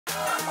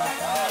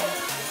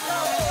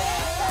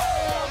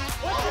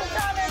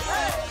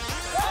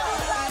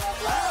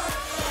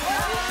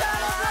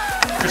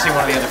Kristine,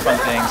 one of the other fun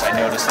things I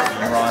noticed that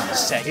when you were on the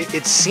set,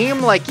 it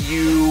seemed like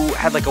you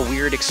had like a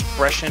weird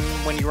expression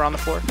when you were on the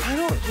floor.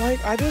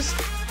 I just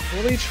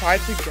really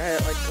tried to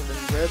get like the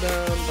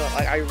rhythm, but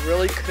like I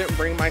really couldn't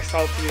bring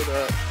myself to do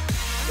the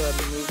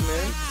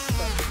movements.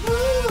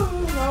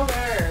 Woo,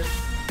 Robert.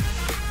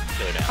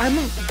 I'm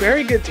a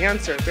very good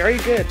dancer, very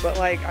good, but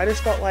like I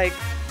just felt like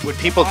would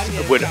people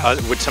would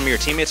some of your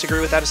teammates agree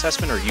with that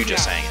assessment, or are you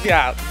just saying it?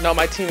 Yeah, no,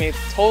 my teammates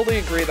totally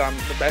agree that I'm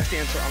the best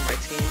dancer on my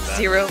team.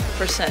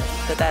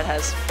 0% that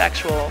has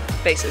factual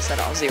basis at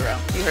all. 0.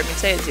 You heard me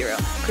say it, 0.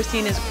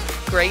 Kristine is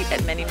great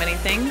at many, many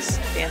things.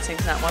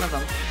 Dancing's not one of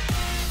them.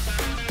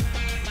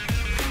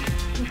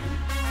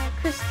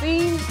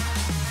 Kristine,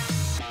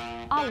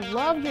 I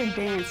love your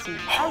dancing.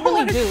 I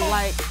really do.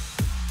 Like,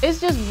 it's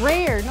just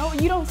rare. No,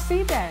 you don't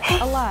see that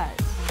a lot.